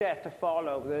to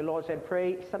follow. The Lord said,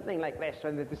 pray something like this.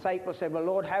 And the disciples said, well,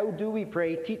 Lord, how do we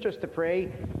pray? Teach us to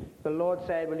pray. The Lord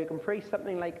said, well, you can pray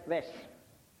something like this.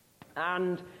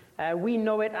 And we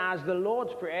know it as the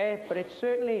Lord's Prayer, but it's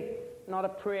certainly not a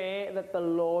prayer that the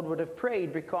Lord would have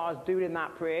prayed, because during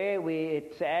that prayer,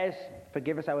 it says,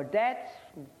 forgive us our debts,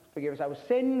 forgive us our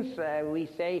sins. We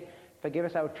say, forgive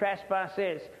us our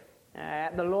trespasses.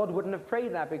 The Lord wouldn't have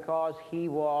prayed that because he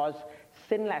was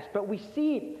sinless. But we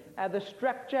see the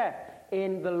structure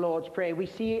in the Lord's Prayer. We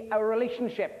see our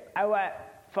relationship, our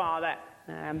Father.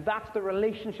 That's the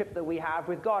relationship that we have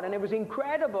with God. And it was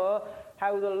incredible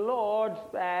how the Lord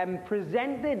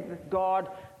presented God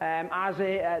as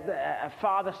a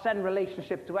father-son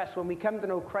relationship to us. When we come to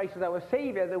know Christ as our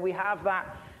Savior, that we have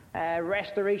that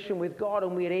restoration with God,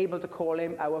 and we are able to call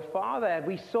him our Father.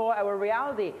 We saw our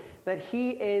reality that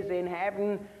he is in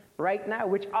heaven right now,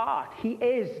 which art. He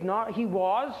is, not he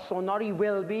was, or not he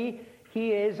will be.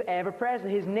 He is ever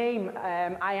present. His name,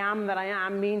 I am that I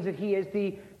am, means that he is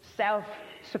the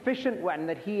self-sufficient one,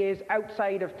 that he is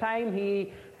outside of time.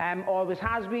 He always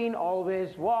has been,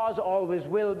 always was, always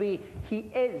will be. He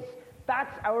is.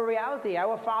 That's our reality,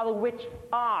 our Father which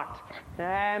art.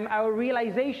 Our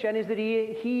realization is that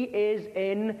he is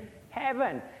in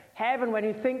heaven. Heaven, when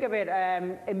you think of it,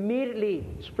 immediately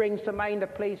springs to mind a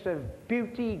place of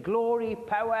beauty, glory,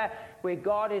 power, where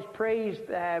God is praised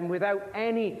without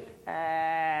any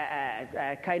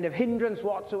kind of hindrance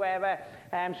whatsoever.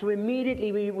 So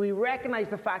immediately we recognize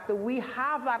the fact that we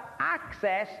have that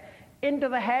access into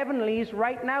the heavenlies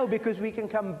right now, because we can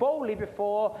come boldly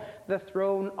before the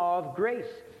throne of grace.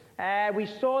 We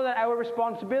saw that our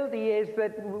responsibility is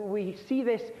that we see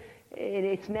this.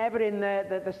 It's never in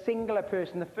the singular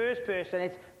person, the first person.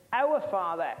 It's our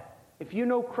Father. If you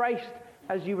know Christ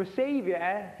as your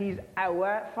Savior, he's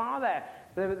our Father.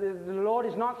 The Lord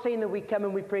is not saying that we come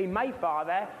and we pray, my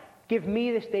Father, give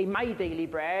me this day my daily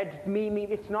bread. Me.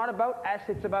 It's not about us,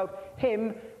 it's about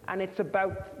him, and it's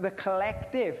about the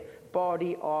collective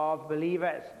body of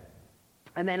believers.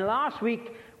 And then last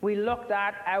week, we looked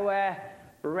at our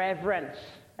reverence.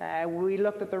 We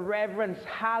looked at the reverence.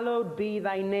 Hallowed be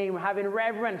thy name. Having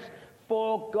reverence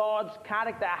for God's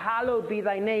character. Hallowed be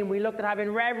thy name. We looked at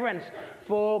having reverence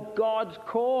for God's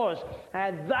cause.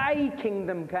 Thy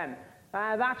kingdom come.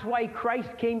 That's why Christ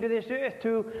came to this earth,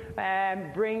 to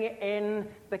bring in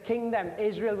the kingdom.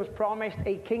 Israel was promised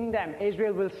a kingdom.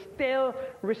 Israel will still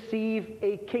receive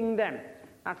a kingdom.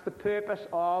 That's the purpose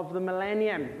of the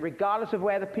millennium. Regardless of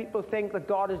whether people think that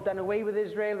God has done away with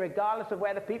Israel, regardless of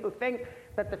whether people think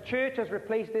that the church has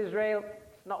replaced Israel,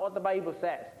 it's not what the Bible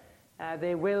says.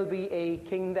 There will be a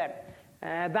kingdom.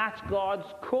 That's God's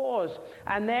cause.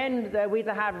 And then we're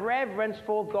to have reverence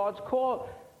for God's call.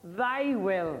 Thy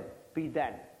will be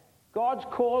done. God's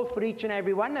call for each and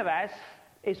every one of us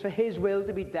is for his will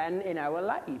to be done in our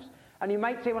lives. And you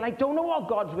might say, well, I don't know what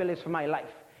God's will is for my life.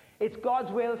 It's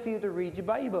God's will for you to read your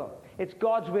Bible. It's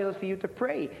God's will for you to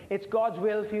pray. It's God's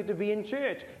will for you to be in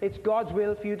church. It's God's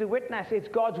will for you to witness. It's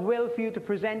God's will for you to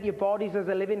present your bodies as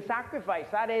a living sacrifice.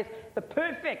 That is the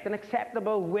perfect and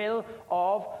acceptable will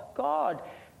of God.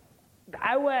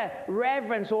 Our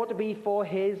reverence ought to be for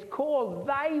his call.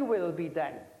 Thy will be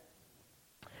done.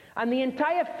 And the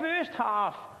entire first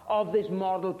half of this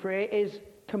model prayer is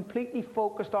completely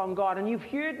focused on God. And you've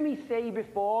heard me say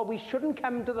before, we shouldn't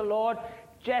come to the Lord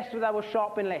just with our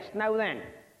shopping list. Now then,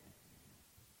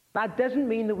 that doesn't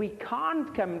mean that we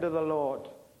can't come to the Lord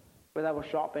with our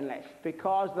shopping list,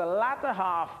 because the latter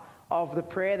half of the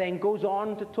prayer then goes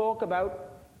on to talk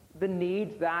about the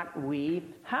needs that we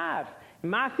have. In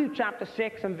Matthew chapter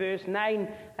 6 and verse 9,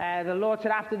 the Lord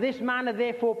said, after this manner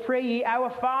therefore pray ye,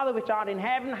 our Father which art in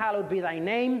heaven, hallowed be thy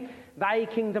name. Thy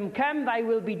kingdom come, thy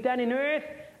will be done in earth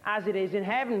as it is in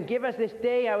heaven. Give us this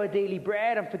day our daily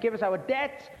bread, and forgive us our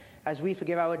debts, as we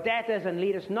forgive our debtors, and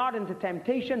lead us not into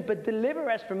temptation, but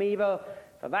deliver us from evil.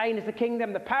 For thine is the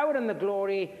kingdom, the power, and the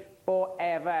glory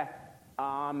forever.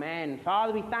 Amen.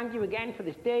 Father, we thank you again for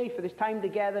this day, for this time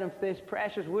together, and for this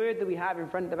precious word that we have in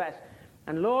front of us.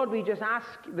 And Lord, we just ask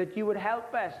that you would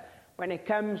help us when it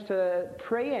comes to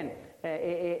praying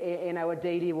in our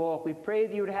daily walk. We pray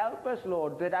that you would help us,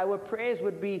 Lord, that our prayers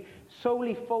would be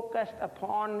solely focused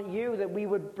upon you, that we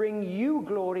would bring you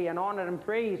glory and honor and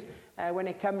praise when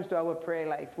it comes to our prayer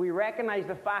life. We recognize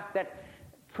the fact that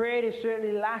prayer is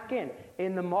certainly lacking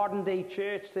in the modern day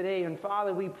church today. And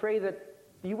Father, we pray that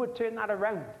you would turn that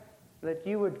around, that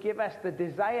you would give us the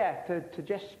desire to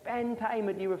just spend time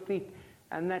at your feet,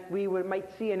 and that we might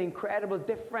see an incredible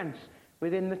difference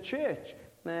within the church.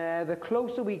 The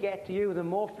closer we get to you, the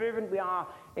more fervent we are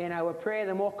in our prayer,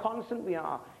 the more constant we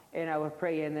are in our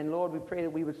prayer. And then, Lord, we pray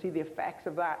that we would see the effects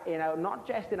of that not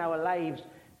just in our lives,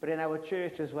 but in our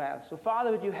church as well. So,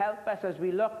 Father, would you help us as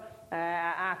we look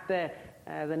at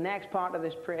the next part of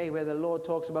this prayer where the Lord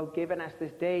talks about giving us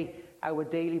this day our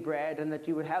daily bread, and that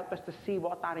you would help us to see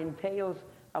what that entails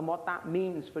and what that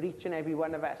means for each and every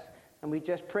one of us. And we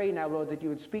just pray now, Lord, that you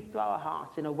would speak to our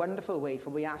hearts in a wonderful way, for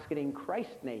we ask it in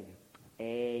Christ's name.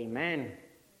 Amen.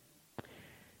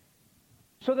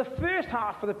 So the first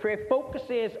half of the prayer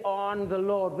focuses on the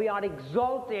Lord. We are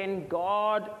exalting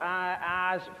God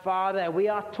as Father. We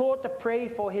are taught to pray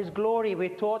for his glory.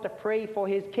 We're taught to pray for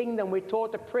his kingdom. We're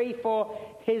taught to pray for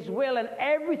his will. And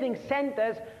everything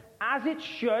centers, as it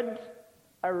should,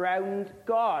 around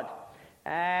God.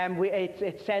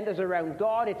 It centers around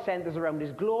God. It centers around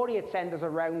his glory. It centers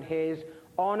around his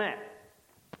honor.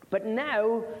 But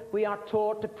now we are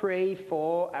taught to pray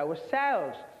for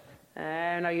ourselves.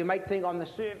 Now you might think on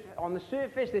the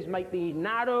surface this might be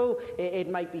narrow, it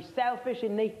might be selfish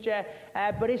in nature,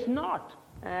 but it's not.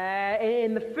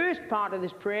 In the first part of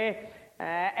this prayer,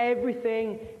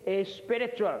 everything is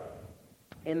spiritual.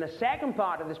 In the second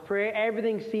part of this prayer,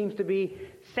 everything seems to be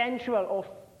sensual or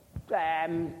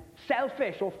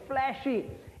selfish or fleshy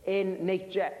in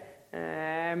nature.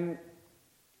 And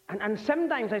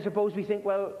sometimes I suppose we think,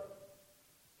 well,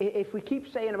 if we keep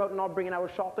saying about not bringing our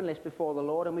shopping list before the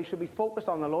Lord, and we should be focused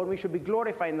on the Lord, we should be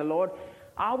glorifying the Lord,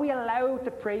 are we allowed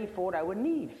to pray for our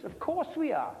needs? Of course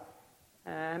we are.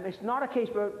 It's not a case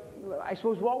where, I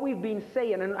suppose what we've been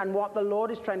saying and what the Lord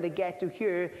is trying to get to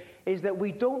here is that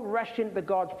we don't rush into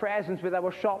God's presence with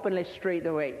our shopping list straight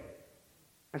away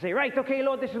and say, right, okay,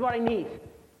 Lord, this is what I need.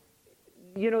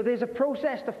 There's a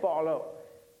process to follow.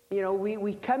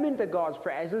 We come into God's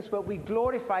presence, but we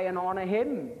glorify and honor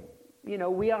him.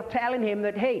 We are telling him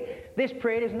that, hey, this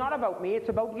prayer is not about me, it's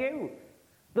about you.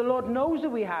 The Lord knows that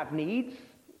we have needs,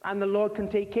 and the Lord can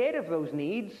take care of those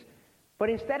needs. But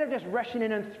instead of just rushing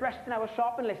in and thrusting our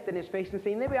shopping list in his face and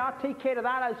saying, there we are, take care of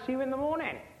that, I'll see you in the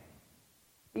morning.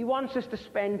 He wants us to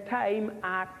spend time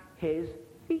at his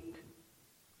feet.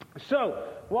 So,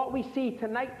 what we see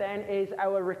tonight then is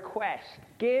our request.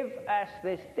 Give us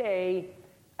this day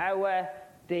our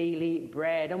daily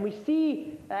bread. And we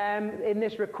see in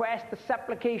this request the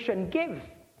supplication, give.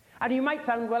 And you might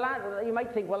think, well,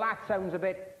 that sounds a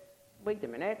bit, wait a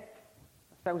minute,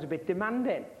 that sounds a bit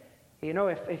demanding.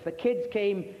 If the kids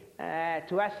came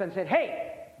to us and said,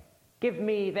 hey, give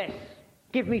me this,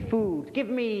 give me food, give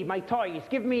me my toys,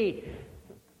 give me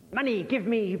money, give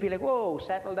me, you'd be like, whoa,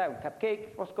 settle down,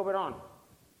 cupcake, what's going on?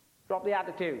 Drop the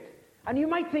attitude. And you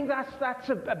might think that's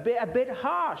a bit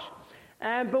harsh.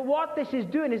 But what this is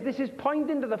doing is this is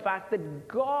pointing to the fact that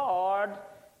God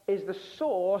is the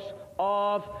source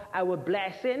of our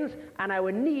blessings and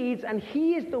our needs, and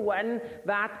he is the one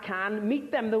that can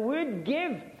meet them. The word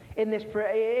give in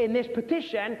this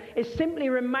petition is simply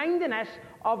reminding us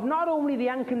of not only the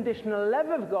unconditional love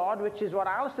of God, which is what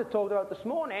Alistair talked about this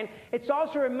morning, it's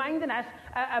also reminding us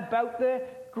about the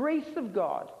grace of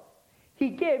God. He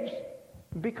gives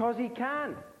because he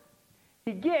can.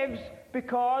 He gives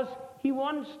because he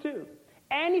wants to.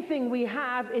 Anything we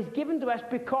have is given to us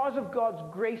because of God's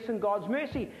grace and God's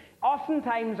mercy.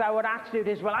 Oftentimes our attitude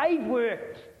is, well, I've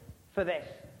worked for this,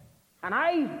 and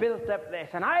I've built up this,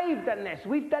 and I've done this.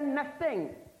 We've done nothing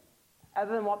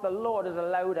other than what the Lord has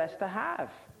allowed us to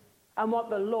have, and what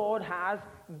the Lord has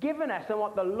given us, and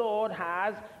what the Lord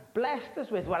has blessed us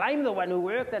with. Well, I'm the one who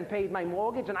worked and paid my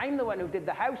mortgage, and I'm the one who did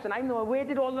the house, and I'm the one. Where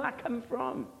did all of that come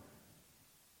from?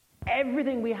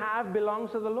 Everything we have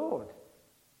belongs to the Lord.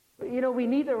 We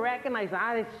need to recognize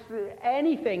that. It's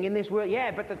anything in this world.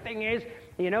 Yeah, but the thing is,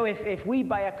 if we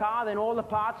buy a car, then all the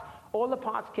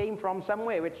parts came from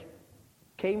somewhere, which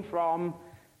came from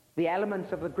the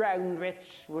elements of the ground which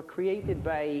were created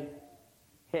by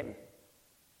him.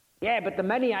 Yeah, but the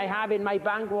money I have in my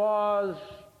bank was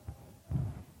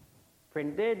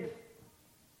printed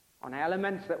on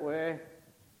elements that were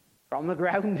from the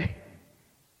ground,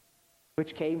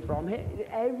 which came from him.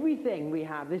 Everything we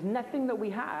have, there's nothing that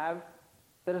we have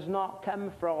that has not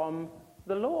come from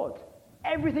the Lord.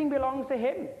 Everything belongs to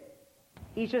him.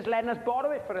 He's just letting us borrow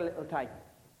it for a little time.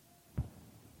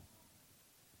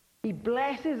 He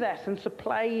blesses us and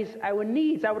supplies our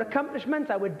needs, our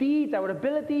accomplishments, our deeds, our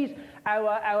abilities,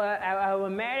 our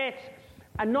merits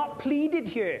are not pleaded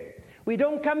here. We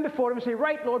don't come before him and say,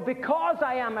 right, Lord, because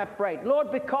I am upright,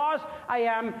 Lord, because I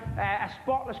am a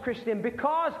spotless Christian,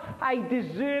 because I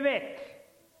deserve it,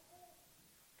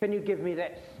 can you give me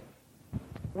this?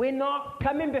 We're not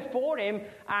coming before him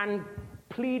and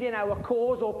pleading our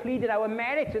cause or pleading our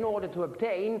merits in order to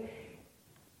obtain.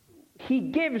 He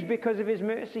gives because of his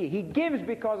mercy. He gives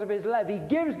because of his love. He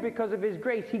gives because of his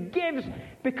grace. He gives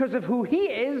because of who he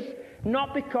is,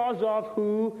 not because of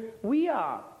who we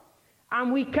are.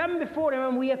 And we come before him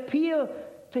and we appeal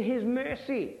to his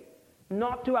mercy,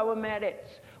 not to our merits.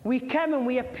 We come and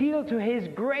we appeal to his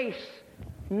grace,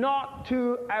 not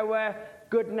to our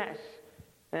goodness.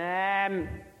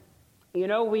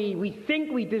 We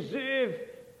think we deserve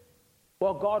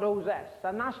what God owes us,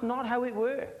 and that's not how it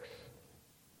works.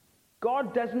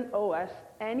 God doesn't owe us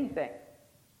anything.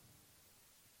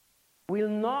 We'll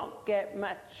not get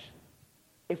much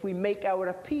if we make our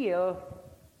appeal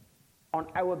on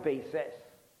our basis.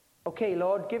 Okay,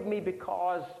 Lord, give me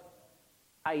because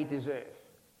I deserve.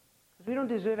 Because we don't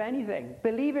deserve anything.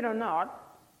 Believe it or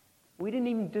not, we didn't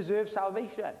even deserve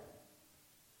salvation.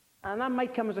 And that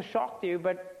might come as a shock to you,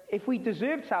 but if we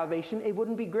deserved salvation, it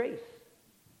wouldn't be grace.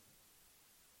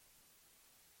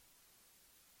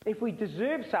 If we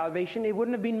deserved salvation, it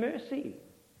wouldn't have been mercy.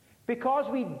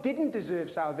 Because we didn't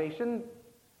deserve salvation,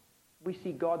 we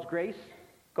see God's grace,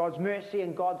 God's mercy,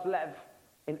 and God's love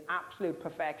in absolute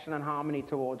perfection and harmony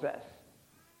towards us.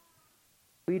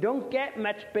 We don't get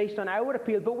much based on our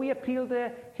appeal, but we appeal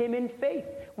to him in faith.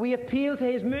 We appeal to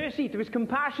his mercy, to his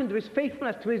compassion, to his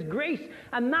faithfulness, to his grace,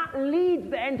 and that leads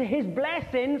then to his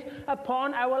blessings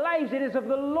upon our lives. It is of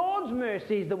the Lord's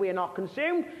mercies that we are not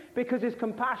consumed, because his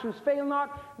compassions fail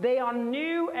not. They are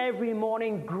new every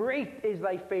morning. Great is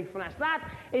thy faithfulness. That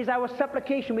is our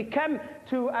supplication. We come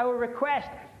to our request,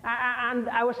 and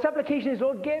our supplication is,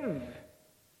 Lord, give.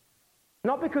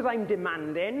 Not because I'm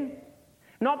demanding,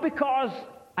 not because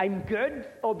I'm good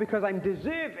or because I'm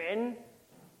deserving,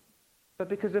 but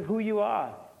because of who you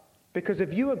are, because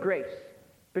of your grace,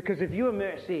 because of your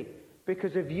mercy,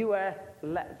 because of your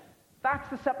love. That's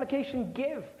the supplication,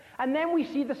 give. And then we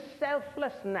see the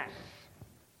selflessness,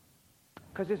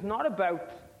 because it's not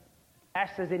about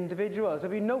us as individuals.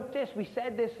 Have you noticed, we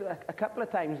said this a couple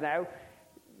of times now,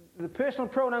 the personal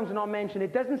pronouns are not mentioned.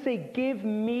 It doesn't say, give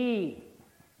me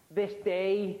this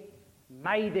day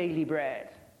my daily bread.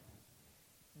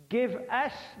 Give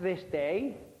us this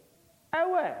day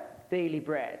our daily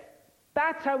bread.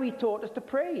 That's how he taught us to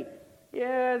pray.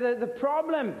 Yeah, the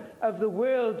problem of the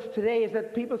world today is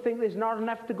that people think there's not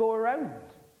enough to go around.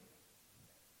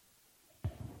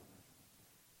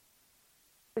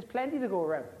 There's plenty to go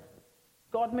around.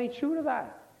 God made sure of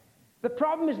that. The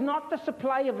problem is not the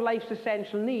supply of life's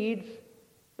essential needs.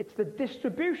 It's the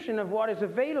distribution of what is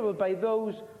available by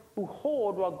those who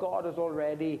hoard what God has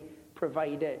already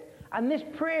provided. And this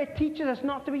prayer teaches us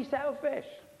not to be selfish.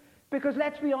 Because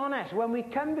let's be honest, when we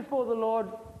come before the Lord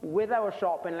with our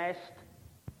shopping list,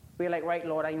 we're like, right,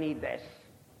 Lord, I need this.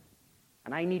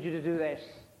 And I need you to do this.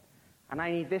 And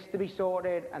I need this to be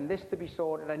sorted, and this to be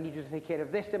sorted. I need you to take care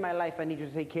of this in my life. I need you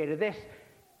to take care of this.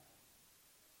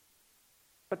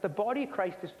 But the body of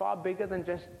Christ is far bigger than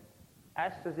just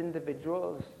us as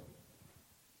individuals.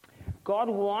 God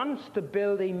wants to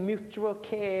build a mutual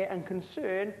care and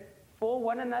concern for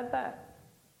one another.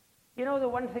 You know, the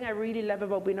one thing I really love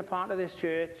about being a part of this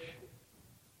church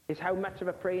is how much of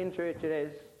a praying church it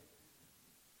is.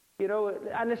 You know,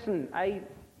 and listen, I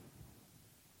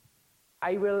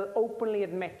will openly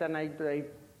admit, and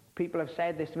people have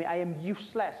said this to me, I am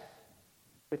useless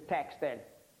with texting.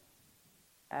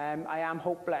 I am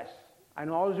hopeless. I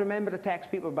always remember to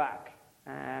text people back,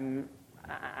 and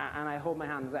I hold my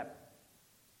hands up.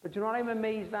 But you know what I'm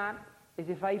amazed at? Is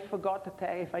if I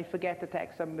forget to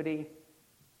text somebody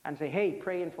and say, hey,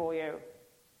 praying for you,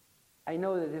 I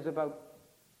know that there's about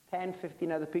 10,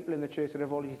 15 other people in the church that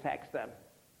have already texted them.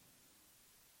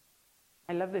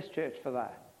 I love this church for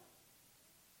that.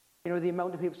 You know, the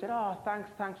amount of people said, oh,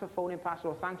 thanks for phoning, Pastor,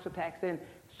 or thanks for texting.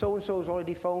 So-and-so's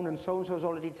already phoned, and so-and-so's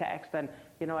already texted, and,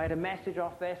 you know, I had a message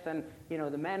off this, and, you know,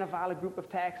 the Men of Valor group of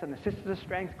texts, and the Sisters of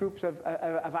Strength groups have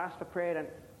asked for prayer, and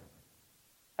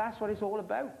that's what it's all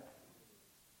about.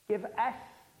 Give us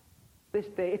this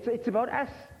day. It's about us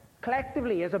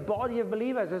collectively as a body of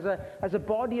believers, as a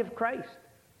body of Christ.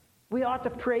 We are to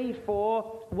pray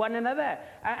for one another.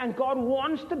 And God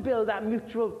wants to build that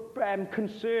mutual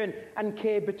concern and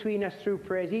care between us through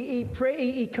prayers.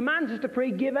 He commands us to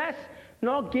pray, give us,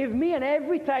 not give me. And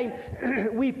every time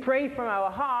we pray from our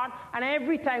heart, and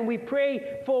every time we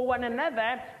pray for one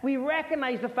another, we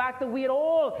recognize the fact that we are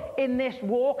all in this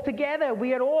walk together.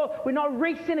 We're not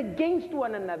racing against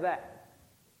one another.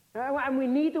 And we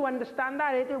need to understand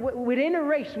that. We're in a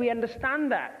race, we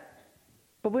understand that.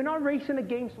 But we're not racing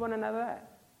against one another.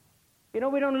 You know,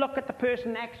 we don't look at the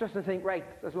person next to us and think, right,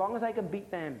 as long as I can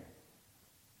beat them.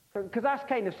 Because that's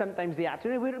kind of sometimes the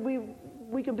attitude.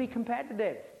 We can be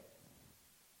competitive.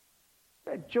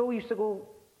 Joe used to go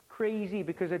crazy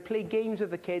because I'd play games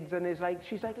with the kids, and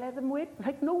she's like, let them win.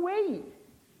 Like, no way.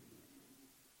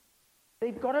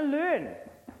 They've got to learn.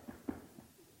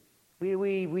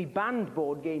 We banned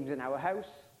board games in our house.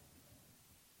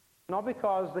 Not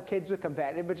because the kids were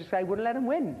competitive, but just I wouldn't let them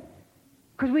win.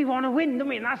 Because we want to win, don't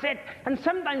we? And that's it. And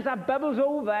sometimes that bubbles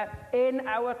over in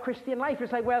our Christian life.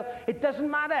 It's like, well, it doesn't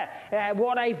matter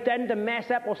what I've done to mess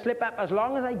up or slip up as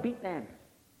long as I beat them.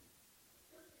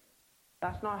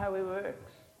 That's not how it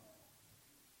works.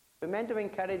 We're meant to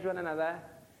encourage one another.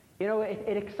 You know,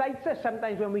 it excites us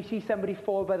sometimes when we see somebody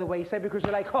fall by the wayside because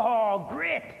we're like, oh,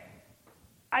 great.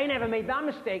 I never made that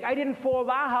mistake. I didn't fall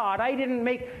that hard. I didn't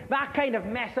make that kind of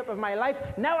mess up of my life.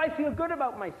 Now I feel good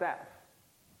about myself.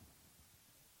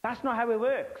 That's not how it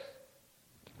works.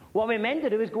 What we're meant to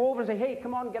do is go over and say, hey,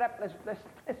 come on, get up. Let's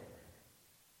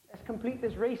complete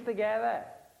this race together.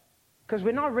 Because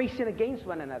we're not racing against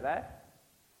one another.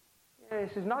 You know,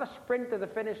 this is not a sprint to the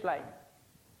finish line.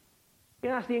 You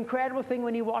know, that's the incredible thing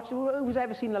when you watch. Who's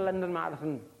ever seen the London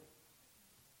Marathon?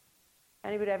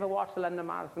 Anybody ever watched the London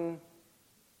Marathon?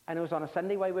 I know it was on a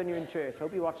Sunday. Why weren't you in church?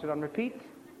 Hope you watched it on repeat.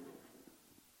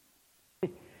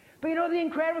 But you know, the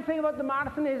incredible thing about the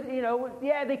marathon is, you know,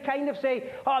 yeah, they kind of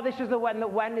say, oh, this is the one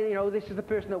that won, you know, this is the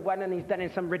person that won, and he's done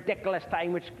in some ridiculous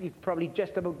time, which you could probably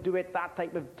just about do it that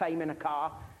type of time in a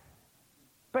car.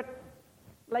 But,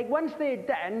 like, once they're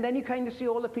done, then you kind of see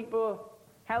all the people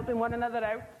helping one another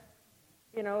out.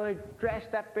 You know, they're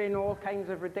dressed up in all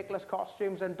kinds of ridiculous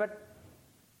costumes, but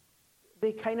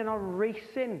they kind of not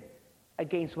racing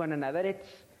against one another.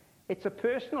 It's a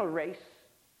personal race.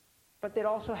 But they're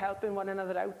also helping one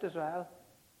another out as well.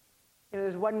 You know,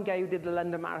 there's one guy who did the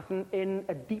London Marathon in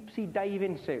a deep-sea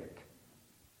diving suit.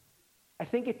 I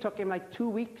think it took him like 2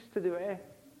 weeks to do it.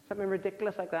 Something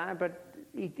ridiculous like that. But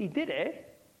he did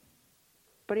it.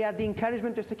 But he had the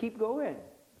encouragement just to keep going.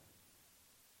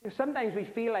 You know, sometimes we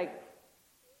feel like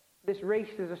this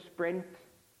race is a sprint.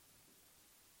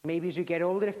 Maybe as you get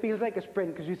older, it feels like a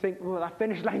sprint because you think, well, that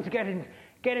finish line's getting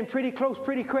pretty close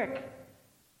pretty quick.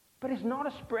 But it's not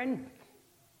a sprint.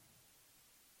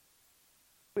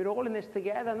 We're all in this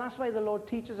together, and that's why the Lord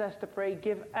teaches us to pray,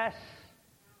 give us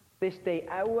this day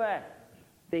our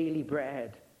daily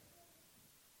bread.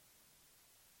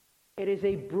 It is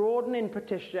a broadening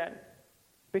petition,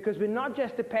 because we're not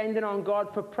just dependent on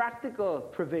God for practical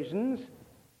provisions,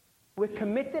 we're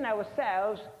committing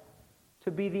ourselves to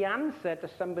be the answer to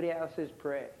somebody else's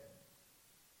prayer.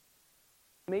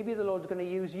 Maybe the Lord's going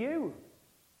to use you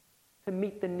to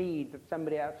meet the need that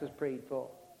somebody else has prayed for.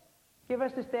 Give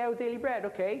us this day our daily bread,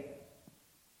 okay?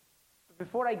 But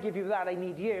before I give you that, I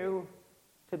need you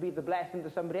to be the blessing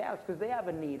to somebody else because they have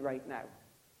a need right now.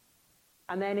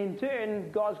 And then in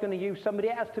turn, God's going to use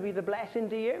somebody else to be the blessing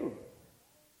to you.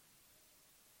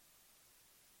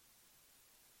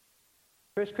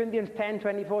 1 Corinthians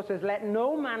 10:24 says, let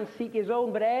no man seek his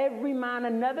own, but every man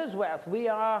another's wealth. We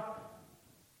are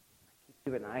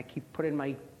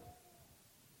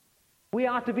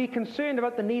to be concerned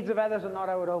about the needs of others and not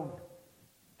our own.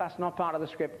 That's not part of the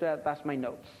scripture, that's my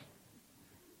notes.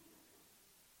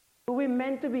 But we're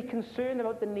meant to be concerned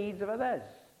about the needs of others,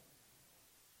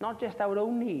 not just our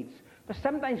own needs. But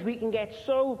sometimes we can get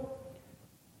so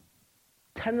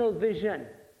tunnel vision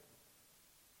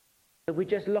that we're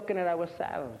just looking at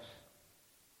ourselves.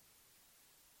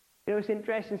 You know, it's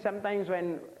interesting sometimes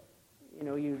when, you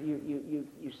know,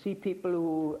 you see people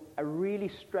who are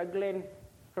really struggling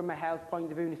from a health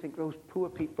point of view, and you think, those poor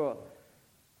people.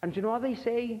 And do you know what they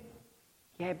say?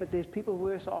 Yeah, but there's people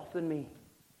worse off than me.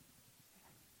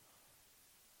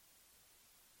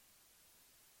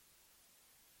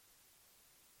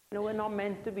 You know, we're not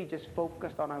meant to be just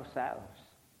focused on ourselves.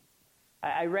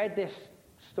 I read this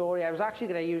story. I was actually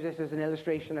going to use this as an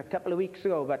illustration a couple of weeks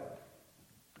ago, but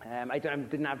I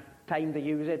didn't have time to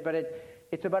use it. But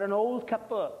it's about an old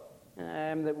couple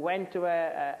that went to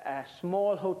a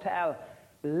small hotel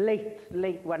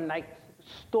late one night,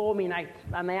 stormy night,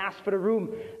 and they asked for a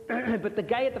room. But the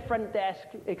guy at the front desk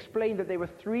explained that there were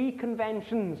 3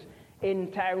 conventions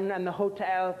in town and the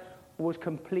hotel was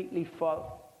completely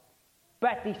full.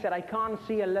 But he said, I can't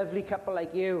see a lovely couple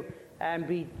like you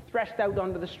be thrust out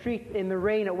onto the street in the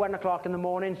rain at 1 o'clock in the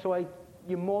morning, so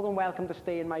you're more than welcome to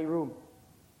stay in my room.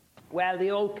 Well, the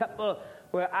old couple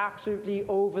were absolutely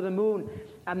over the moon.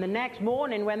 And the next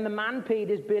morning, when the man paid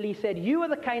his bill, he said, you are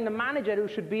the kind of manager who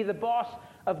should be the boss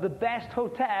of the best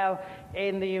hotel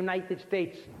in the United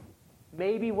States.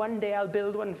 Maybe one day I'll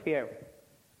build one for you.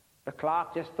 The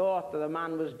clerk just thought that the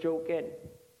man was joking.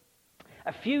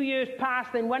 A few years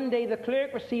passed, and one day the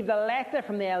clerk received a letter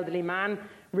from the elderly man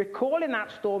recalling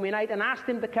that stormy night and asked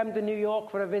him to come to New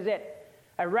York for a visit.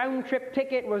 A round-trip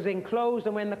ticket was enclosed,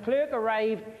 and when the clerk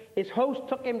arrived, his host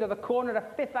took him to the corner of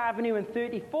 5th Avenue and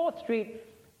 34th Street,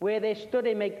 where they stood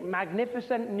a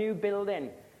magnificent new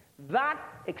building. That,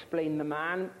 explained the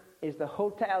man, is the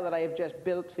hotel that I have just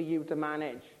built for you to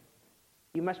manage.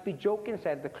 You must be joking,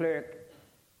 said the clerk.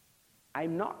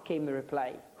 I'm not, came the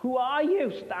reply. Who are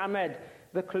you? Stammered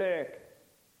the clerk.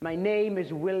 My name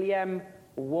is William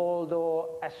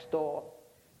Waldo Astor.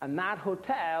 And that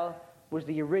hotel was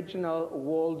the original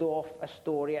Waldorf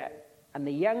Astoria. And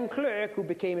the young clerk who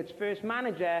became its first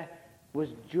manager was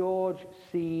George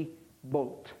C.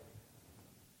 Bolt.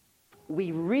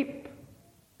 We reap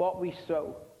what we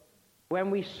sow. When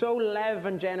we sow love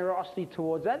and generosity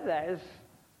towards others,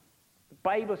 the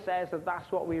Bible says that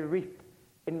that's what we reap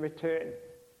in return.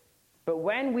 But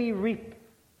when we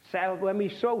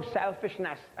sow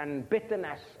selfishness and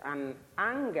bitterness and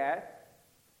anger,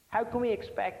 how can we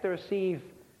expect to receive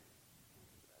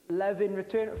love in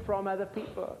return from other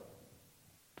people?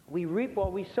 We reap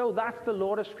what we sow. That's the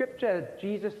Lord of Scripture.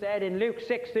 Jesus said in Luke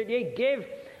 6:38, give,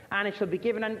 and it shall be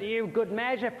given unto you. Good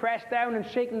measure, pressed down and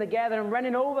shaken together and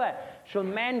running over, shall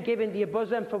men give into your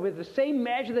bosom. For with the same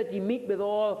measure that you meet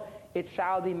withal, it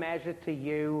shall be measured to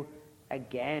you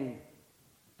again.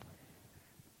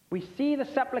 We see the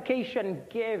supplication,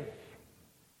 give.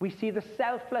 We see the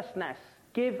selflessness,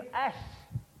 give us,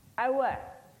 our.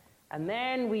 And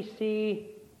then we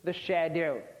see the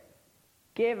schedule.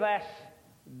 Give us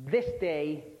this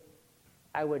day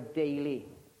our daily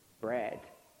bread.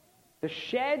 The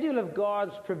schedule of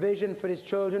God's provision for his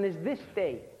children is this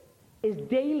day, is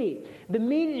daily. The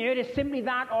meaning here is simply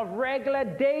that of regular,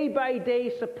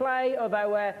 day-by-day supply of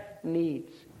our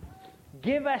needs.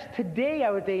 Give us today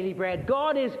our daily bread.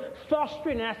 God is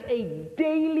fostering us a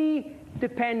daily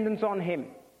dependence on him.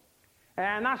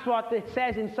 And that's what it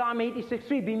says in Psalm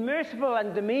 86:3. Be merciful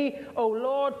unto me, O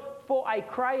Lord, for I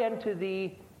cry unto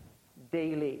thee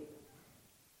daily.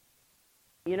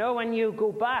 You know, when you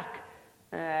go back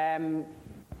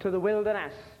to the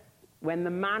wilderness, when the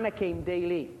manna came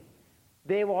daily,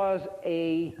 there was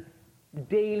a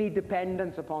daily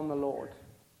dependence upon the Lord.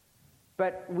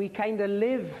 But we kind of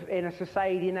live in a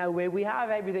society now where we have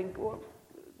everything. Well,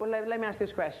 let me ask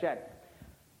this question.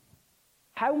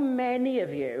 How many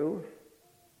of you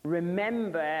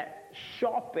remember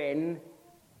shopping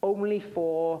only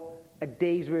for a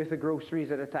day's worth of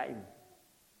groceries at a time?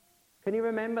 Can you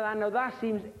remember that? Now, that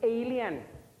seems alien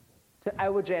to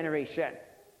our generation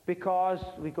because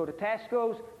we go to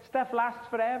Tesco's, stuff lasts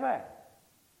forever.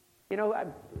 You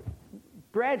know,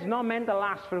 bread's not meant to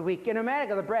last for a week. In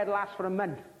America, the bread lasts for a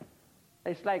month.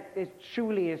 It's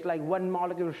like one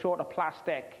molecule short of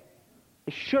plastic.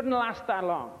 It shouldn't last that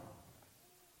long.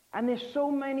 And there's so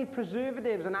many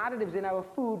preservatives and additives in our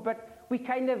food, but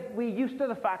we're used to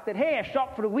the fact that, hey, I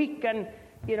shop for a week and,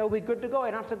 you know, we're good to go.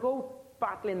 I don't have to go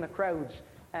battle in the crowds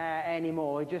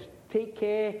anymore. I just take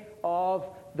care of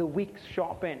the week's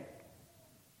shopping.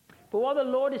 But what the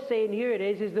Lord is saying here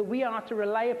is that we are to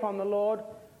rely upon the Lord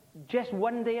just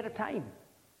one day at a time.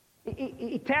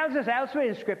 He tells us elsewhere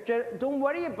in Scripture, don't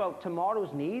worry about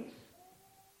tomorrow's needs.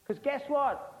 Because guess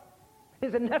what?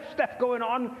 There's enough stuff going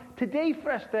on today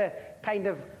for us to kind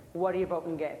of worry about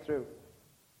and get through.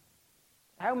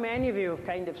 How many of you have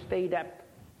kind of stayed up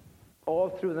all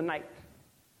through the night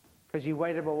because you're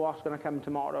worried about what's going to come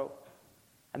tomorrow?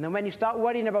 And then when you start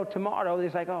worrying about tomorrow,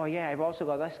 it's like, oh yeah, I've also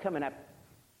got this coming up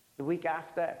the week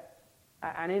after.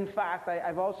 And in fact,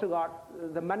 I've also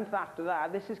got the month after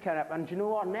that. This is coming up. And do you know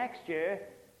what? Next year,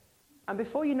 and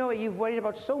before you know it, you've worried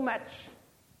about so much.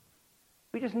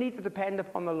 We just need to depend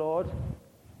upon the Lord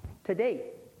today.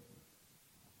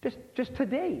 Just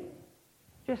today.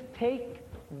 Just take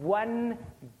one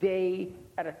day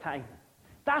at a time.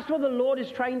 That's what the Lord is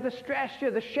trying to stress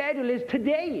you. The schedule is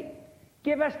today.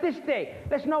 Give us this day.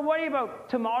 Let's not worry about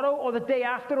tomorrow or the day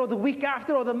after or the week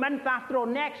after or the month after or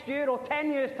next year or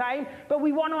 10 years' time. But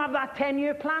we want to have that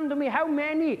 10-year plan, don't we? How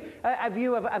many of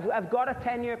you have got a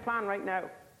 10-year plan right now?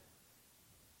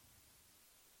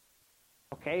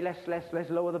 Okay, let's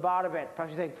lower the bar a bit.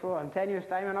 Perhaps you think, in 10 years'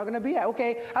 time, I'm not going to be here.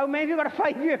 Okay, how many of you got a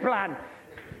 5-year plan?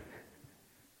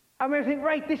 How many think,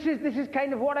 right, this is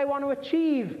kind of what I want to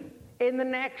achieve in the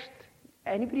next...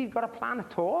 Anybody got a plan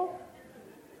at all?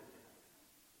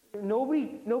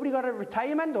 Nobody got a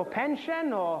retirement or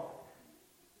pension or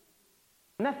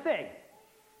nothing?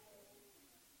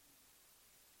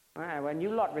 When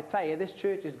you lot retire, this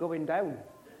church is going down.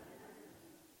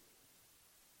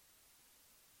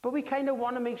 But we kind of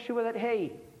want to make sure that,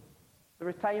 hey, the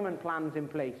retirement plan's in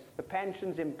place, the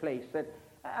pension's in place,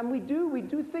 and we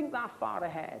do think that far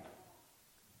ahead.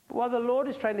 But what the Lord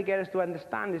is trying to get us to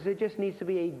understand is there just needs to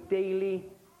be a daily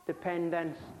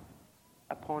dependence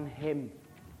upon Him.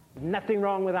 Nothing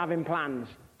wrong with having plans.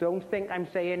 Don't think I'm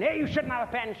saying, hey, you shouldn't have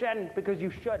a pension, because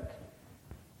you should.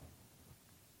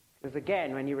 Because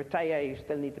again, when you retire, you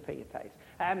still need to pay your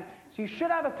tithes. So you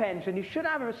should have a pension. You should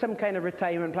have some kind of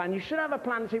retirement plan. You should have a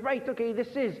plan to say, right, okay, this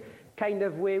is kind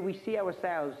of where we see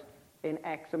ourselves in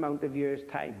X amount of years'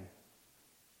 time.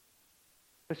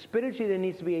 But spiritually, there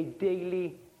needs to be a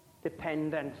daily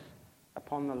dependence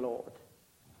upon the Lord.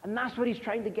 And that's what He's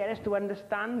trying to get us to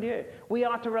understand here. We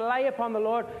are to rely upon the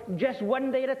Lord just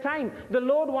one day at a time. The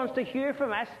Lord wants to hear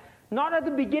from us, not at the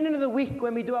beginning of the week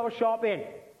when we do our shopping.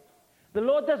 The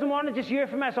Lord doesn't want to just hear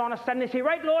from us on a Sunday and say,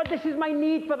 right, Lord, this is my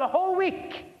need for the whole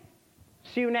week.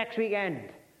 See you next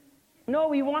weekend.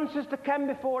 No, He wants us to come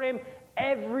before Him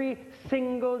every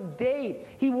single day.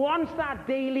 He wants that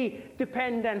daily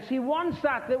dependence. He wants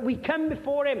that we come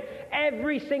before Him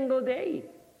every single day.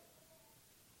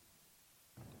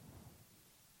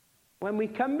 When we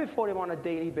come before Him on a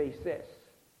daily basis,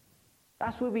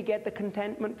 that's where we get the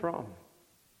contentment from.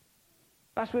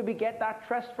 That's where we get that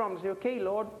trust from. Say, okay,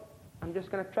 Lord, I'm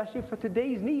just going to trust You for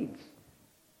today's needs.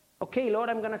 Okay, Lord,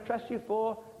 I'm going to trust You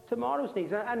for tomorrow's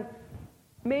needs. And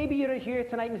maybe you're here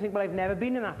tonight and think, well, I've never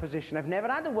been in that position. I've never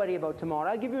had to worry about tomorrow.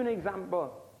 I'll give you an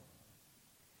example.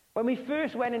 When we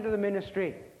first went into the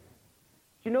ministry,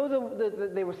 do you know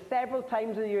there were several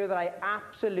times of the year that I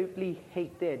absolutely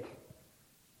hated?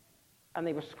 And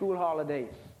they were school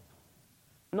holidays.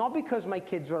 Not because my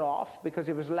kids were off, because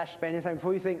it was less spending time.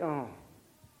 Before you think, oh,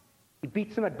 he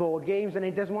beats them at board games and he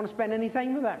doesn't want to spend any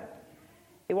time with them.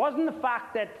 It wasn't the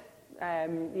fact that,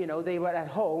 they were at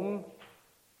home.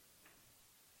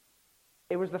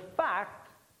 It was the fact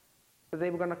that they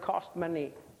were going to cost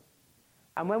money.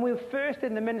 And when we were first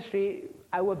in the ministry,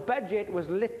 our budget was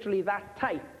literally that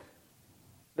tight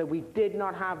that we did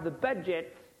not have the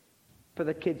budget for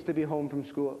the kids to be home from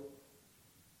school.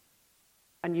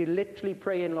 And you're literally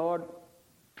praying, Lord,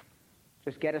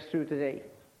 just get us through today.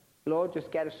 Lord, just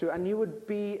get us through. And you would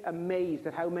be amazed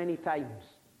at how many times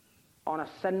on a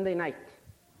Sunday night,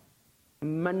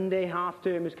 Monday half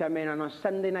term was coming, and on a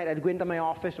Sunday night I'd go into my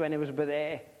office when it was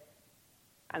there,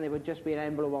 and there would just be an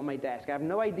envelope on my desk. I have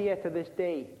no idea to this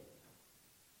day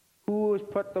who has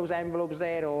put those envelopes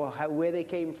there, or where they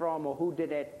came from, or who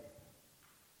did it.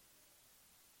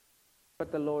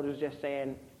 But the Lord was just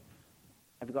saying,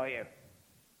 I've got you.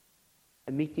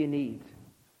 And meet your needs.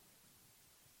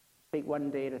 Take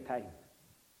one day at a time.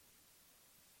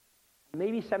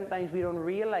 Maybe sometimes we don't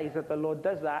realize that the Lord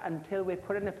does that until we're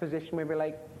put in a position where we're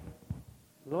like,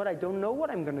 Lord, I don't know what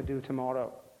I'm going to do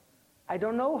tomorrow. I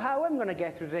don't know how I'm going to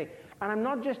get through today. And I'm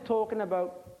not just talking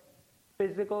about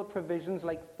physical provisions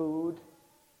like food.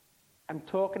 I'm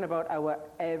talking about our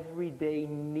everyday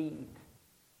need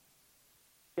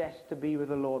just to be with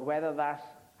the Lord, whether that's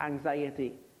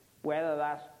anxiety, whether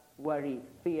that's worry,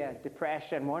 fear,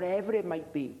 depression, whatever it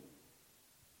might be.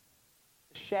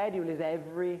 The schedule is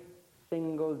every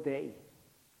single day.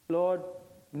 Lord,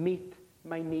 meet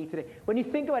my need today. When you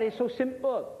think about it, it's so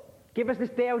simple. Give us this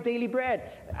day our daily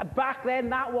bread. Back then,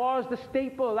 that was the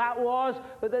staple. That was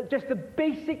just the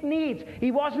basic needs.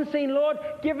 He wasn't saying, Lord,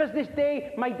 give us this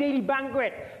day my daily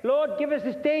banquet. Lord, give us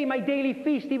this day my daily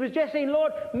feast. He was just saying,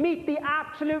 Lord, meet the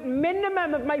absolute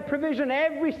minimum of my provision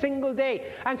every single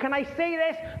day. And can I say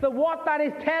this? That what that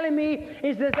is telling me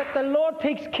is that the Lord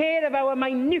takes care of our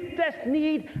minutest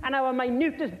need and our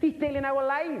minutest detail in our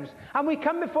lives. And we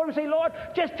come before Him and say, Lord,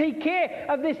 just take care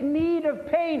of this need of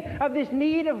pain, of this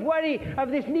need of worry, of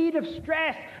this need of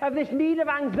stress, of this need of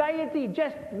anxiety.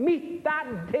 Just meet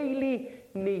that daily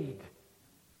need.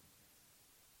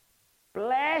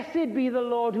 Blessed be the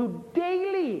Lord who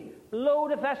daily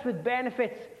loadeth us with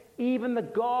benefits, even the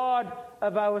God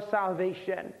of our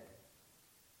salvation.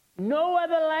 No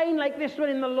other line like this one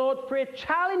in the Lord's Prayer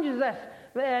challenges us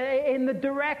in the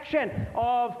direction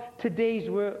of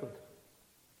today's world.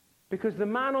 Because the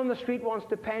man on the street wants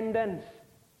dependence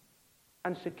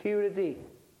and security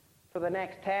for the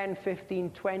next 10,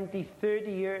 15, 20,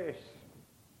 30 years.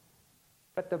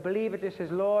 But the believer just says,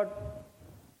 Lord,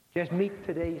 just meet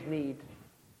today's need.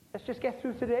 Let's just get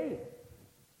through today.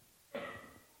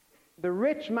 The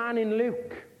rich man in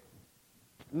Luke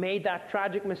made that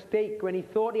tragic mistake when he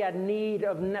thought he had need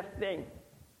of nothing.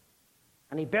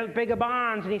 And he built bigger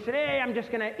barns, and he said, hey, I'm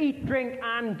just going to eat, drink,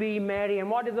 and be merry. And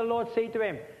what did the Lord say to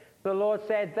him? The Lord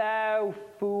said, thou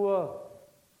fool,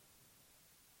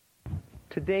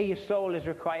 today your soul is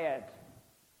required.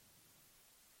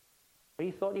 But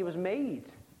he thought he was made.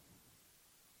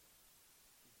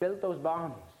 Built those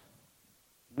barns.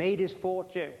 Made his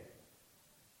fortune.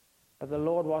 But the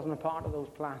Lord wasn't a part of those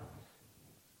plans.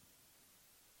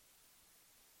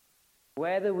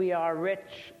 Whether we are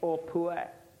rich or poor,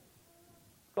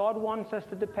 God wants us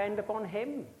to depend upon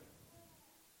Him.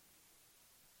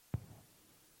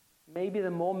 Maybe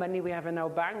the more money we have in our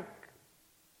bank,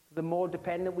 the more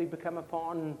dependent we become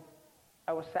upon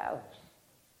ourselves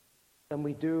than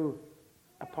we do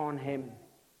upon Him.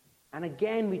 And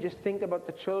again, we just think about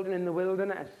the children in the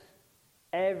wilderness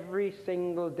every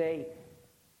single day.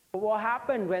 But what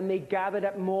happened when they gathered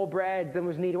up more bread than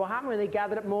was needed? What happened when they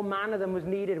gathered up more manna than was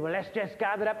needed? Well, let's just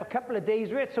gather up a couple of days'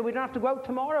 worth so we don't have to go out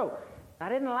tomorrow. That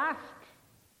didn't last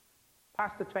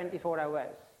past the 24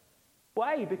 hours.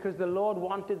 Why? Because the Lord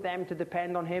wanted them to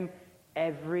depend on Him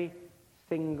every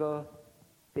single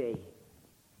day.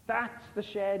 That's the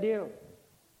share deal.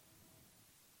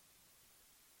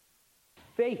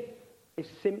 Faith is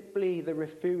simply the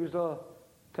refusal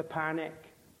to panic.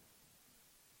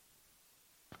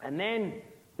 And then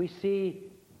we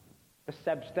see the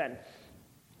substance.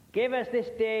 Give us this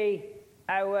day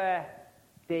our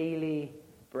daily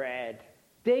bread.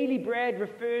 Daily bread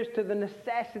refers to the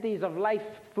necessities of life,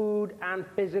 food, and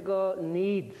physical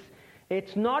needs.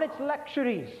 It's not its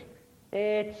luxuries.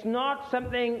 It's not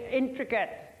something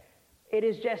intricate. It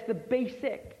is just the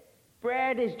basic.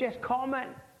 Bread is just common.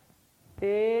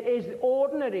 It is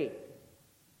ordinary.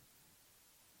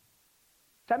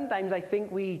 Sometimes I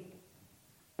think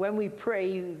when we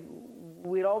pray,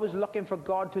 we're always looking for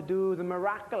God to do the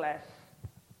miraculous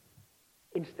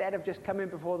instead of just coming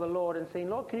before the Lord and saying,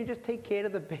 Lord, can you just take care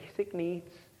of the basic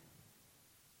needs?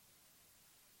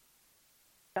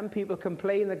 Some people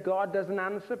complain that God doesn't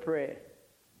answer prayer.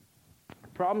 The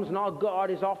problem's not God,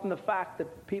 it's often the fact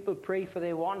that people pray for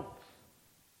their wants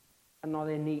and not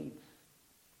their needs.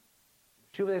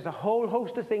 Sure, there's a whole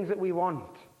host of things that we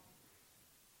want.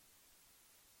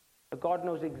 But God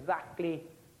knows exactly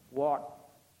what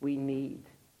we need.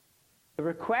 The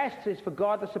request is for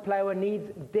God to supply our needs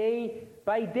day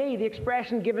by day. The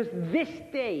expression, give us this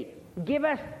day, give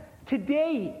us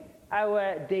today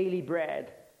our daily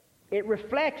bread. It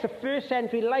reflects a first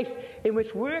century life in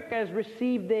which workers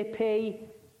received their pay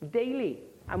daily.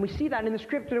 And we see that in the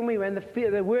scripture, don't we? When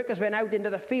the workers went out into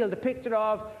the field, a picture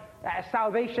of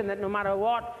salvation, that no matter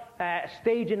what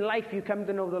stage in life you come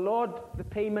to know the Lord, the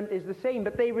payment is the same.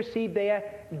 But they received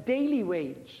their daily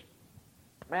wage.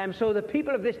 So the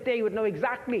people of this day would know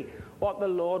exactly what the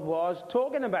Lord was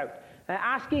talking about.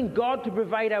 Asking God to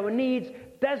provide our needs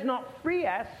does not free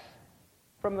us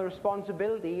from the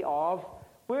responsibility of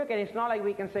work. And it's not like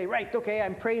we can say, right, okay,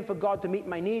 I'm praying for God to meet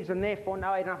my needs, and therefore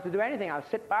now I don't have to do anything. I'll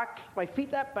sit back, my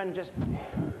feet up, and just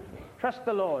trust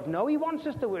the Lord. No, He wants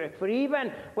us to work. For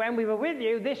even when we were with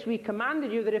you, this week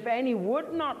commanded you that if any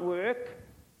would not work,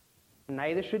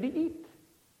 neither should he eat.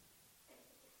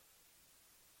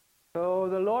 So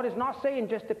the Lord is not saying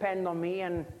just depend on me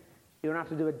and you don't have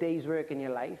to do a day's work in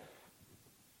your life.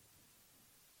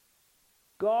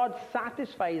 God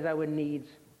satisfies our needs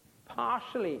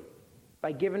partially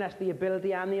by giving us the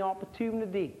ability and the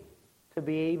opportunity to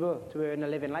be able to earn a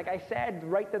living. Like I said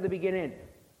right at the beginning,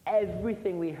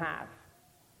 everything we have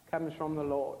comes from the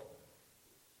Lord.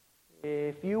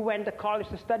 If you went to college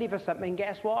to study for something,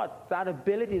 guess what? That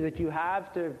ability that you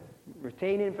have to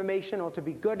retain information or to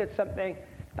be good at something,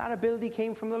 that ability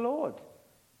came from the Lord.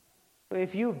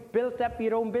 If you've built up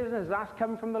your own business, that's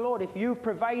come from the Lord. If you've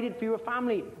provided for your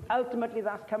family, ultimately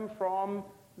that's come from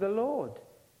the Lord.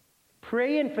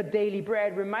 Praying for daily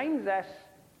bread reminds us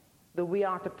that we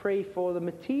are to pray for the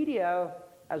material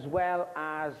as well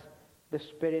as the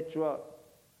spiritual.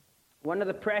 One of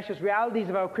the precious realities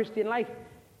of our Christian life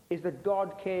is that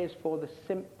God cares for the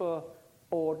simple,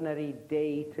 ordinary,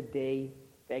 day-to-day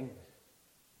things.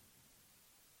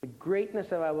 The greatness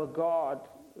of our God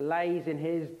lies in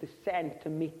His descent to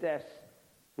meet us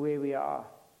where we are.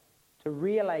 To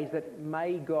realize that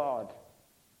my God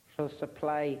shall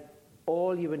supply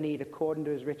all you will need according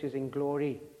to His riches in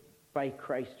glory by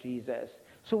Christ Jesus.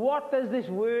 So what does this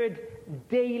word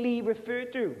daily refer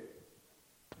to?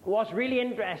 What's really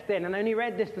interesting, and I only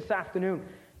read this afternoon,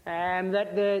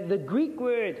 that the Greek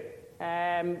word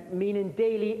meaning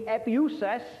daily,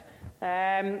 epiousos,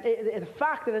 the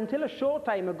fact that until a short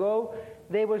time ago,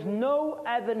 there was no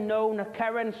other known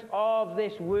occurrence of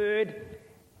this word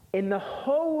in the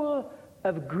whole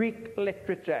of Greek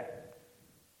literature.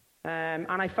 And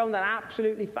I found that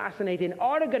absolutely fascinating.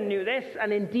 Origen knew this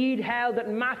and indeed held that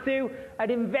Matthew had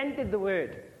invented the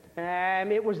word.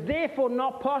 It was therefore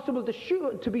not possible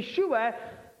to be sure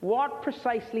what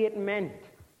precisely it meant.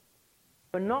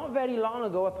 But not very long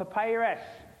ago, a papyrus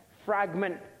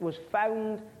fragment was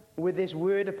found with this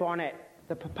word upon it.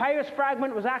 The papyrus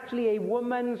fragment was actually a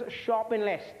woman's shopping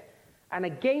list. And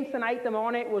against an item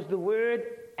on it was the word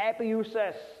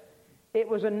Epeusis. It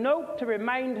was a note to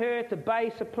remind her to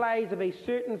buy supplies of a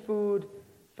certain food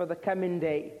for the coming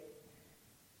day.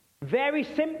 Very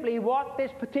simply, what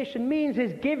this petition means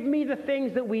is, give me the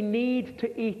things that we need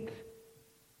to eat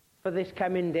for this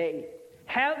coming day.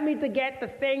 Help me to get the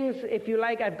things, if you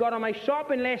like, I've got on my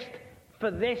shopping list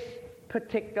for this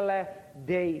particular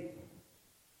day.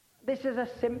 This is a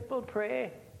simple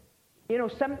prayer. You know,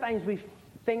 sometimes we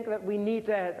think that we need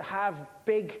to have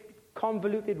big,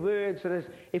 convoluted words, so that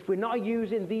if we're not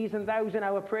using these and thous in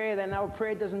our prayer, then our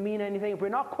prayer doesn't mean anything. If we're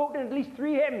not quoting at least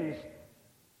 3 hymns,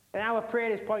 then our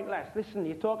prayer is pointless. Listen,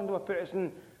 you're talking to a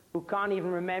person who can't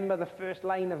even remember the first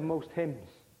line of most hymns.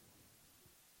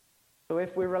 So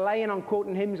if we're relying on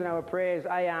quoting hymns in our prayers,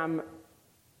 I am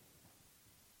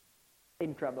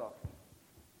in trouble.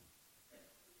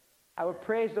 Our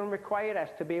prayers don't require us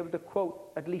to be able to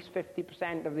quote at least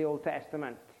 50% of the Old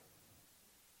Testament.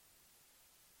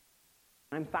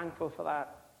 I'm thankful for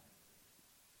that.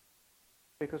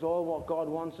 Because all what God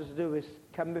wants us to do is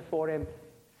come before him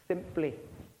simply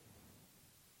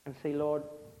and say, Lord,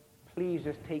 please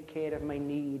just take care of my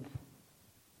needs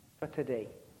for today.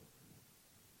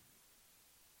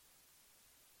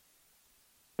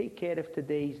 Take care of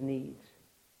today's needs.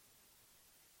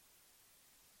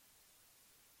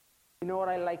 You know what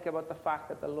I like about the fact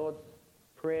that the Lord's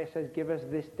Prayer says, give us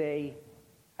this day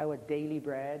our daily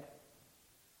bread?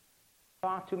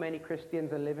 Far too many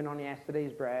Christians are living on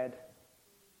yesterday's bread.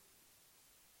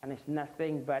 And it's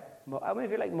nothing but, how many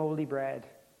of you like moldy bread?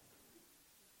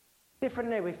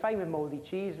 Different now. We find with moldy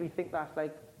cheese, we think that's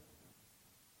like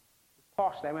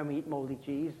posh then when we eat moldy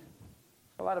cheese.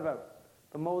 What's all that about?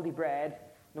 But moldy bread,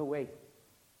 no way.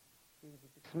 You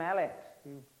smell it.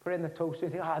 You put it in the toaster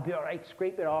and think, I'll be all right,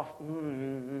 scrape it off.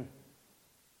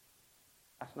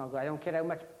 That's not good. I don't care how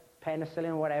much penicillin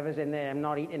or whatever's in there. I'm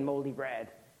not eating moldy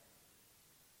bread.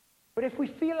 But if we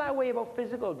feel that way about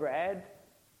physical bread,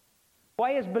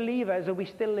 why as believers are we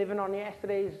still living on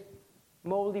yesterday's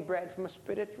moldy bread from a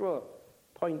spiritual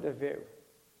point of view?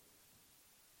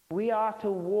 We are to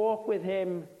walk with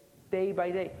him day by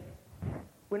day.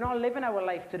 We're not living our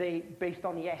life today based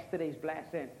on yesterday's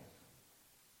blessings.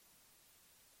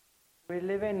 We're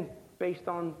living based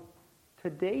on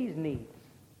today's needs,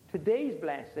 today's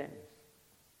blessings.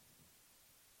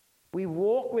 We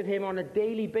walk with him on a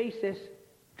daily basis,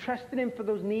 trusting him for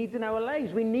those needs in our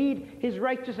lives. We need his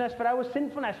righteousness for our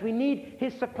sinfulness. We need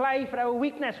his supply for our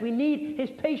weakness. We need his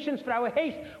patience for our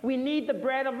haste. We need the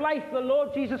bread of life, the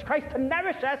Lord Jesus Christ, to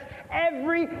nourish us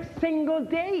every single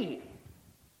day.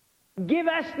 Give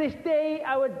us this day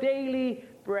our daily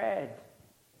bread.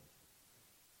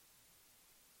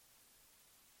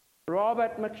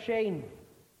 Robert McShane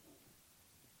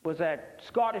was a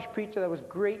Scottish preacher that was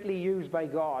greatly used by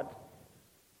God.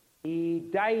 He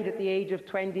died at the age of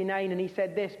 29, and he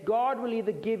said this: God will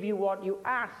either give you what you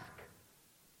ask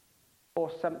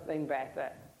or something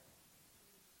better.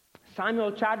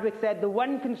 Samuel Chadwick said, the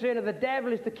one concern of the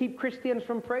devil is to keep Christians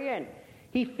from praying.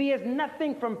 He fears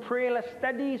nothing from prayerless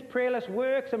studies, prayerless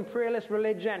works, and prayerless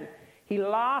religion. He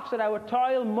laughs at our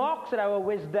toil, mocks at our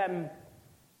wisdom,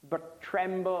 but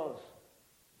trembles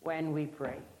when we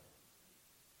pray.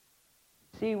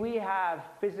 See, we have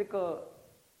physical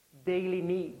daily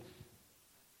needs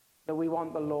that we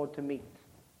want the Lord to meet.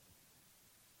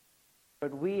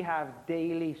 But we have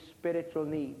daily spiritual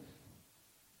needs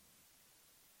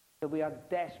that we are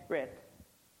desperate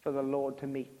for the Lord to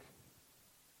meet.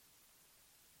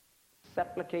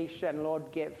 Supplication,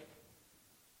 Lord, give.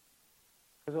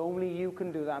 Because only you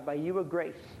can do that, by your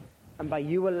grace, and by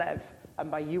your love,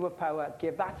 and by your power.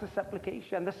 Give. That's the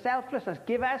supplication. The selflessness.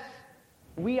 Give us.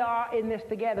 We are in this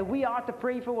together. We are to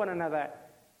pray for one another.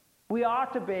 We are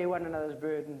to bear one another's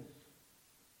burdens.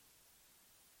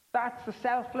 That's the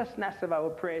selflessness of our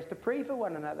prayers, to pray for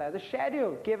one another. The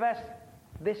schedule. Give us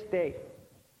this day.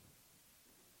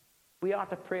 We are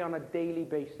to pray on a daily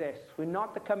basis. We're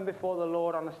not to come before the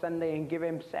Lord on a Sunday and give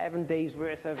him 7 days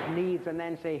worth of needs and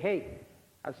then say, hey,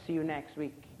 I'll see you next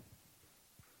week.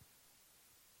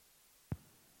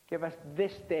 Give us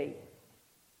this day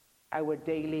our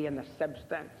daily, and the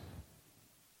substance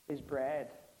is bread.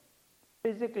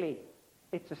 Physically,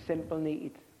 it's a simple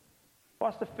need.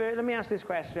 What's the first? Let me ask this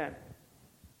question.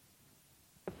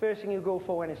 The first thing you go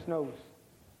for when it snows?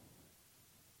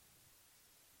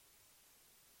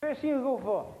 First thing you go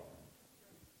for?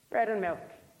 Bread and milk.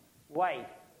 Why?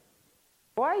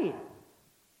 Why?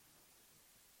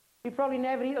 You probably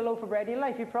never eat a loaf of bread in your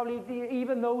life. You probably,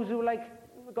 even those who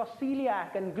got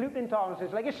celiac and gluten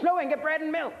intolerances, like, it's snowing, get bread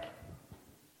and milk.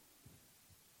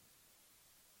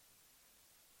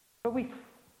 but we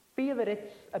feel that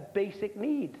it's a basic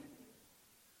need.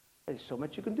 There's so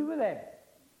much you can do with it.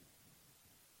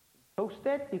 Toast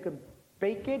it, you can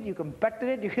bake it, you can butter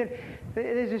it,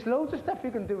 there's just loads of stuff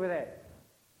you can do with it.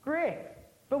 Great.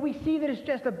 But we see that it's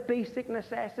just a basic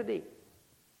necessity.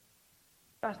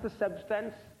 That's the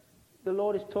substance. The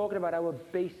Lord is talking about our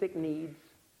basic needs.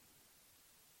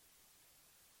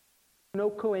 No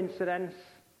coincidence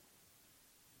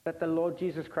that the Lord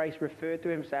Jesus Christ referred to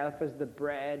himself as the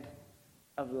bread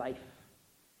of life.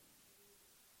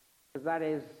 Because that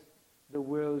is the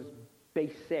world's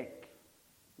basic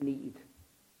need,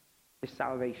 is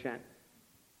salvation.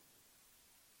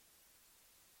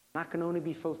 That can only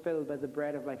be fulfilled by the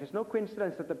bread of life. It's no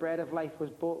coincidence that the bread of life was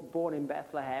born in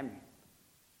Bethlehem.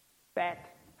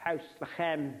 Bet, house,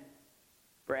 lechem,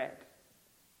 bread.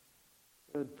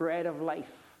 The bread of life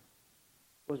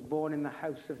was born in the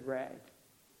house of bread,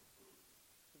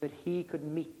 so that he could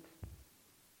meet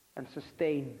and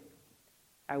sustain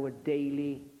our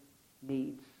daily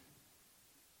needs.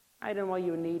 I don't know what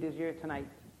your need is here tonight.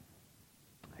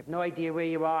 I have no idea where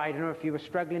you are. I don't know if you were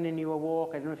struggling in your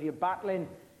walk. I don't know if you're battling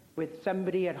with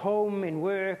somebody at home, in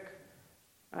work,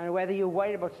 and whether you're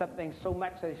worried about something so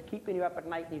much that it's keeping you up at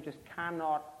night and you just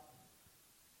cannot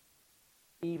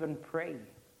even pray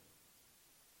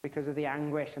because of the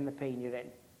anguish and the pain you're in.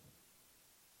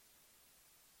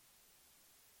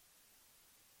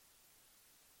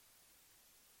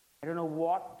 I don't know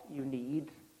what you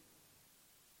need,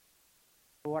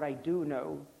 but what I do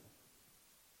know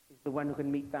is the one who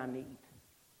can meet that need.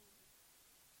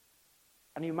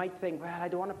 And you might think, well, I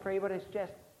don't want to pray, but it's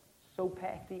just so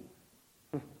petty.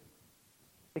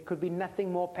 It could be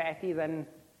nothing more petty than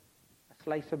a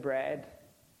slice of bread.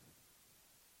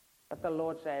 But the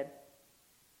Lord said,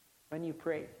 when you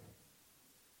pray,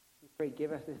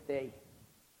 give us this day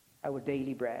our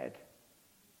daily bread.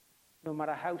 No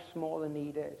matter how small the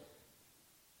need is,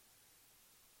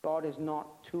 God is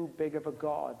not too big of a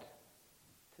God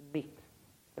to meet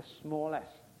the smallest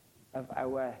of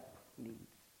our needs.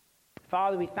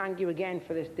 Father, we thank you again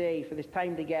for this day, for this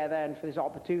time together, and for this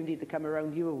opportunity to come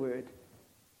around your word.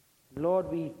 Lord,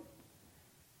 we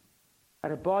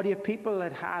are a body of people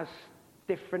that has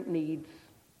different needs.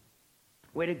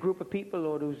 We're a group of people,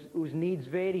 Lord, whose needs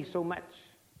vary so much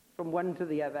from one to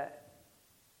the other.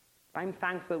 I'm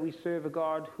thankful that we serve a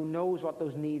God who knows what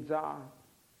those needs are,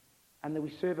 and that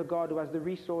we serve a God who has the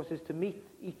resources to meet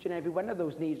each and every one of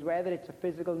those needs, whether it's a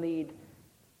physical need,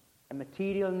 a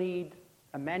material need,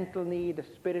 a mental need, a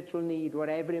spiritual need,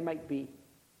 whatever it might be.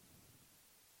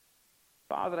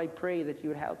 Father, I pray that you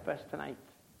would help us tonight.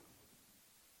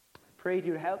 I pray that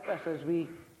you would help us as we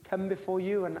come before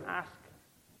you and ask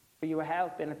for your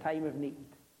help in a time of need.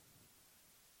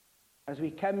 As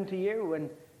we come to you and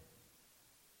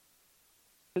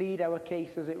plead our case,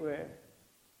 as it were,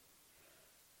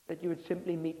 that you would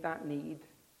simply meet that need.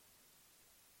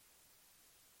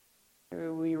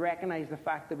 We recognize the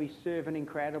fact that we serve an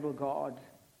incredible God.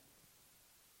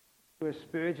 There was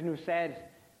Spurgeon who said,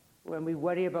 when we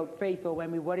worry about faith, or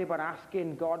when we worry about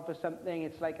asking God for something,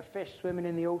 it's like a fish swimming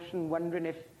in the ocean, wondering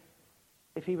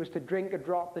if he was to drink a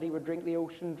drop, that he would drink the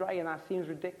ocean dry, and that seems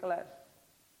ridiculous.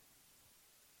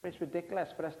 But it's ridiculous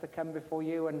for us to come before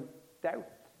you and doubt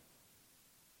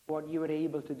what you are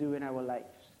able to do in our lives.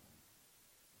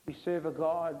 We serve a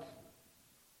God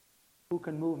who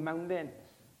can move mountains,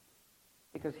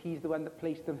 because he's the one that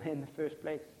placed them in the first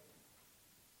place.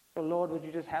 So Lord, would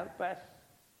you just help us?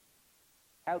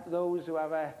 Help those who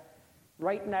have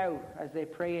right now, as they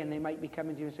pray, and they might be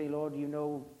coming to you and say, Lord, you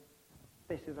know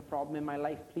this is a problem in my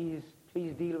life. Please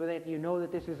deal with it. You know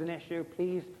that this is an issue.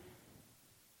 Please,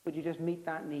 would you just meet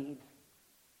that need?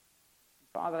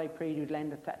 Father, I pray you'd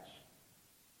lend a touch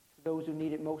to those who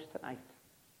need it most tonight.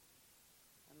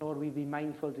 And Lord, we'd be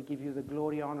mindful to give you the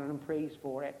glory, honor, and praise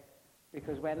for it.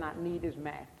 Because when that need is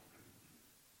met,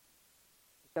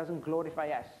 it doesn't glorify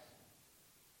us,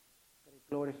 but it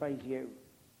glorifies you.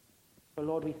 So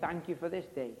Lord, we thank you for this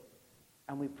day.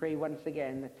 And we pray once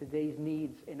again that today's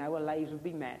needs in our lives will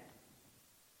be met.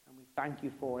 And we thank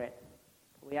you for it.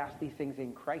 We ask these things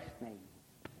in Christ's name.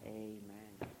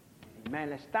 Amen. Amen.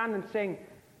 Let's stand and sing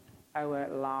our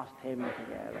last hymn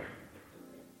together.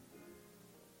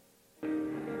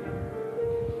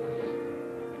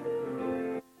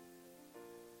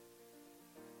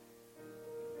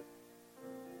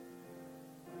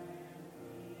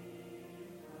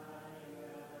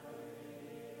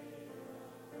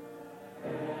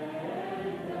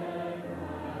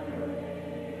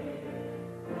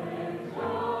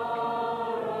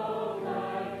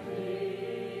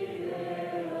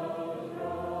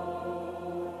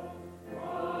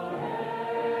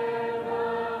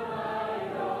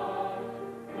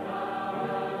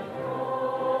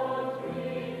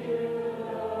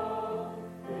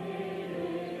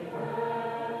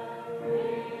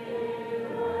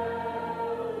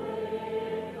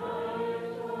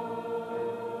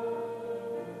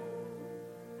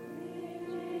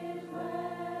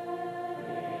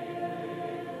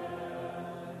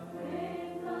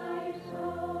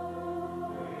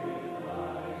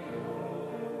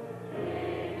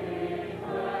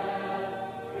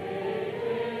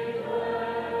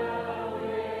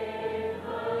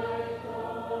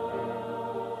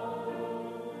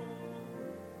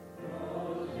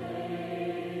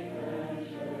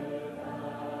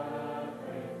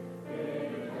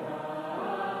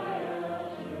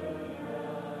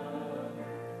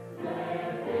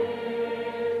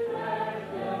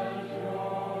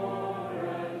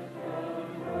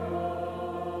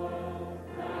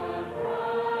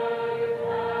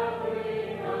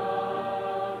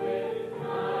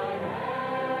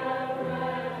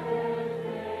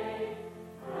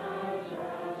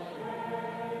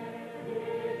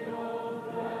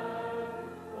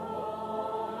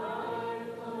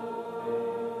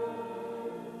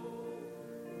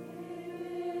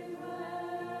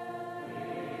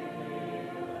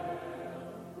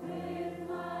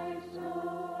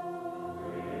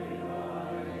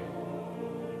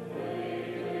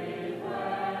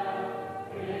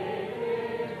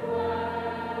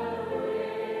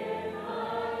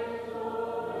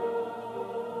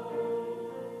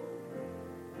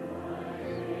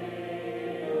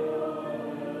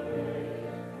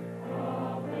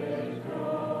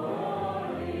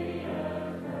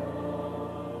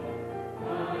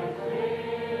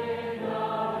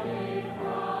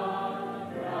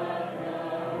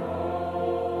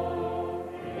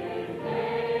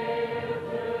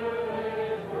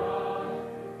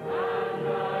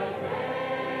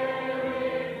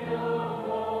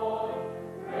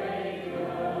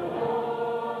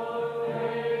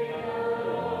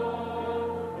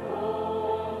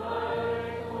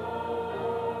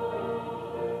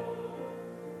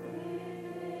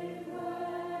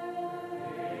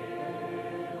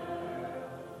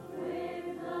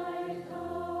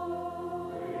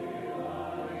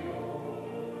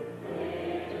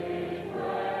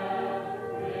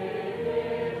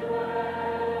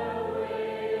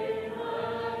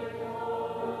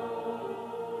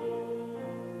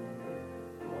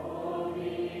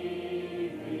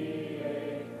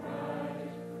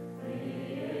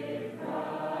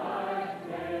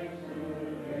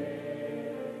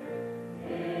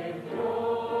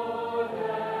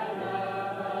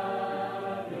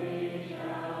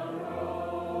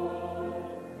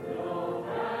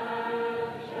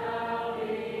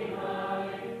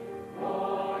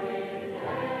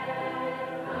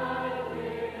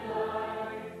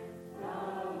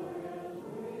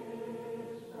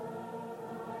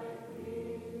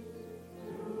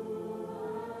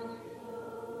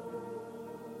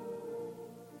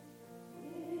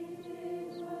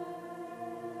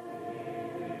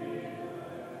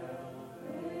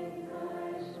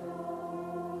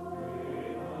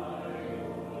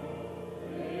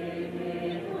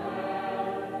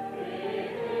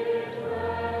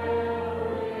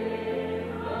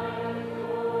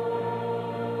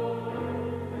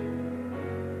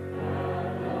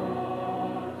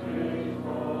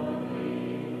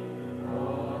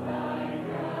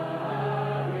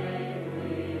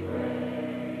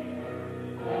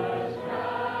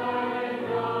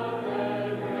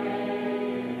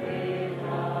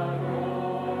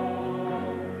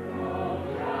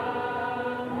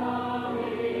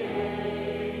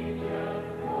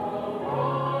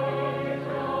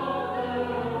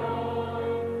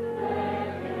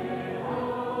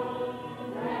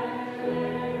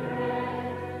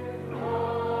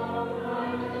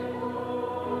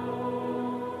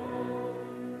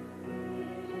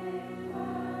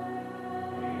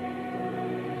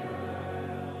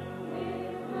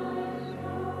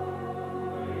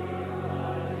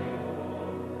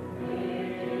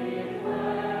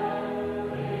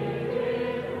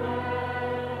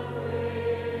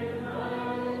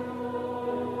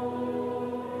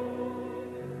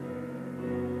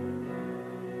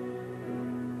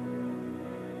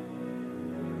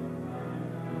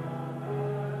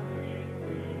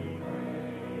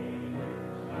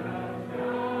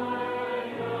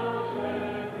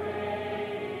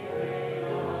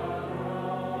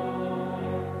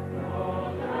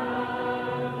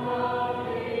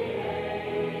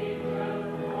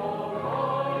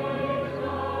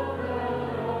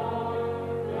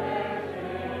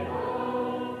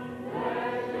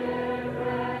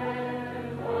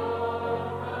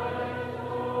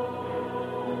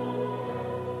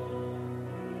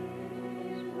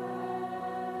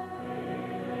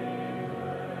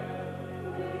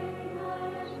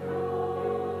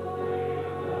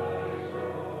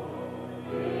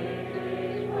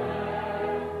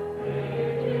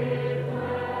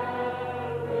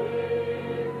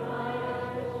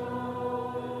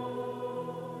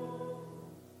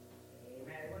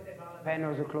 Pen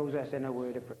will close us in a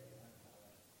word of prayer.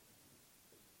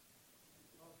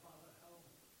 Oh, Father, how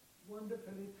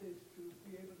wonderful it is to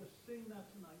be able to sing that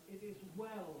tonight. It is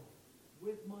well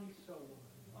with my soul.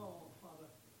 Oh, Father,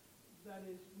 that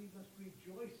is, we must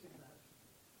rejoice in that.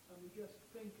 And we just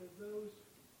think of those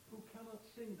who cannot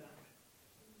sing that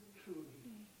truly.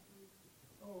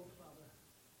 Oh, Father,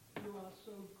 you are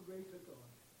so great a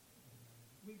God.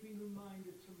 We've been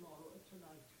reminded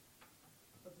tonight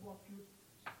of what you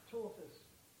taught us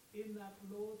in that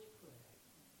Lord's Prayer.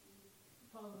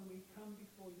 Father, we come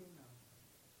before you now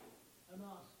and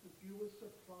ask that you will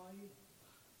supply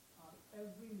our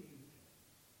every need.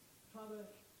 Father,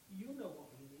 you know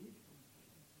what we need.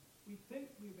 We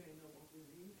think we may know what we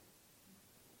need.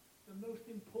 The most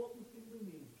important thing we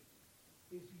need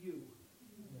is you.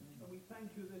 And we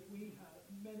thank you that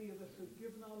many of us have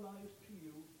given our lives to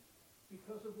you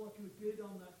because of what you did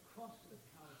on that cross at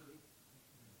Calvary.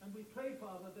 And we pray,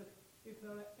 Father, that if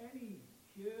there are any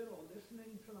here or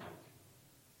listening tonight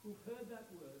who've heard that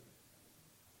word,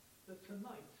 that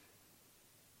tonight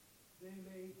they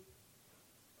may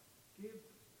give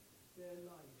their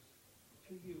lives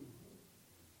to you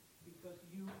because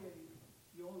you gave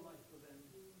your life for them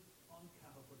on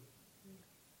Calvary.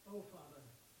 Oh, Father,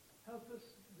 help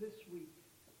us this week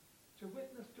to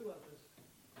witness to others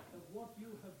of what you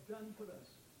have done for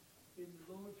us in the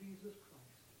Lord Jesus Christ.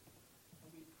 And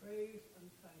we praise and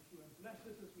thank you and bless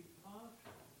us as we part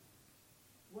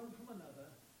one from another,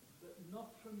 but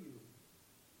not from you.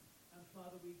 And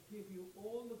Father, we give you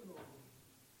all the glory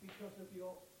because of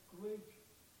your great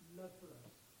love for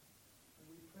us. And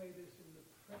we pray this in the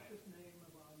precious name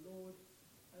of our Lord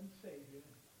and Savior,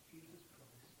 Jesus Christ.